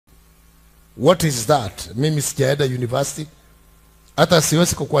What is that? Mimi sijaenda university. Hata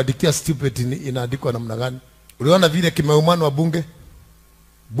siwezi kukuandikia stupid inaandikwa namna gani. Uliona vile kimeumano wa bunge?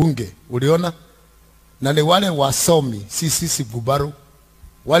 Bunge, uliona? Na ni wale wasomi, sisi gubaru,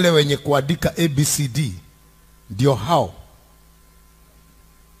 wale wenye kuandika ABCD, ndio hao.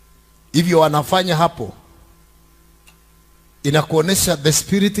 Hivyo wanafanya hapo, inakuonesha the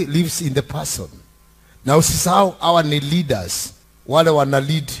spirit lives in the person. Na usisahau hawa ni leaders, wale wana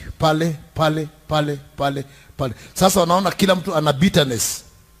lead pale. Sasa wanaona kila mtu ana bitterness.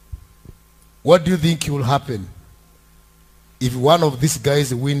 What do you think will happen if one of these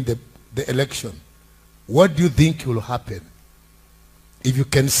guys win the election? What do you think will happen if you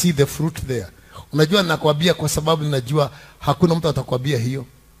can see the fruit there? Unajua nakwambia kwa sababu ninajua hakuna mtu atakwambia hiyo,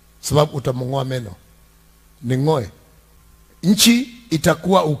 sababu utamngoa meno. Ningoe. Nchi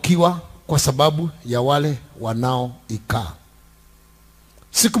itakuwa ukiwa kwa sababu ya wale wanaoikaa.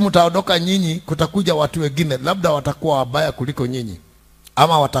 Siku mtaondoka nyinyi, kutakuja watu wengine, labda watakuwa wabaya kuliko nyinyi,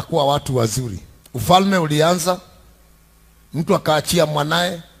 ama watakuwa watu wazuri. Ufalme ulianza, mtu akaachia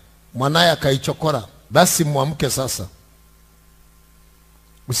mwanae akaichokora. Basi muamke sasa.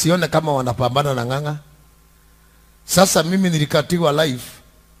 Usione kama wanapambana na ng'ang'a. Sasa mimi nilikatiwa life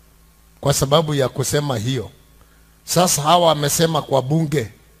kwa sababu ya kusema hiyo. Sasa hawa wamesema kwa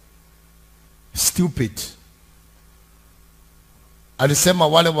bunge stupid. Alisema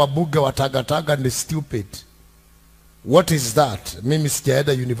wale wabunge watagataga ni stupid. What is that? Mimi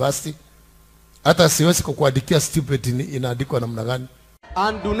sijaenda university. Hata siwezi kukuandikia stupid inaandikwa namna gani.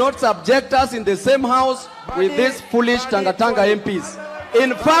 And do not subject us in the same house with these foolish Tangatanga MPs.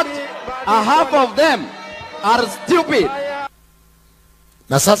 In fact, a half of them are stupid.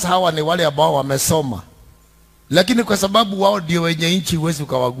 Na sasa hawa ni wale ambao wamesoma, lakini kwa sababu wao ndio wenye nchi, huwezi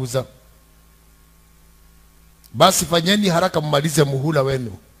ukawaguza. Basi fanyeni haraka mmalize muhula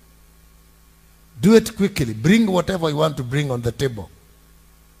wenu. Do it quickly. Bring whatever you want to bring on the table.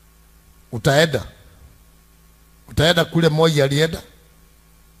 Utaenda kule Moi alienda,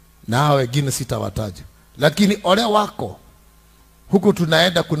 na hao wengine sitawataja. Lakini ole wako, huku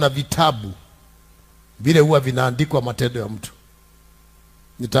tunaenda kuna vitabu vile huwa vinaandikwa matendo ya mtu.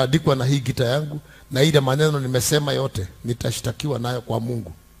 Nitaandikwa na hii gita yangu, na ile maneno nimesema yote nitashtakiwa nayo kwa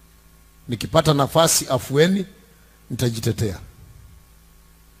Mungu. Nikipata nafasi afueni, nitajitetea.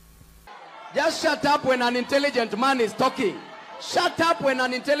 Just shut up when an intelligent man is talking. Shut up when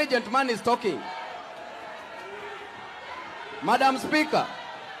an intelligent man is talking. Madam Speaker,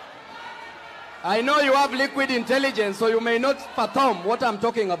 I know you have liquid intelligence, so you may not fathom what I'm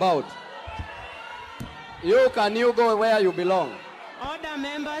talking about. You go where you belong. Order,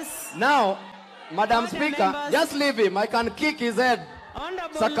 members. Now, Madam Order, Speaker, members. just leave him. I can kick his head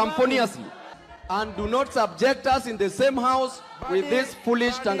circumponiously. And do not subject us in the same house with these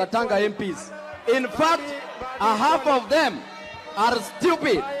foolish Tangatanga MPs. In fact, a half of them are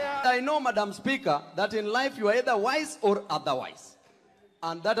stupid. I know, Madam Speaker, that in life you are either wise or otherwise.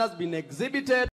 And that has been exhibited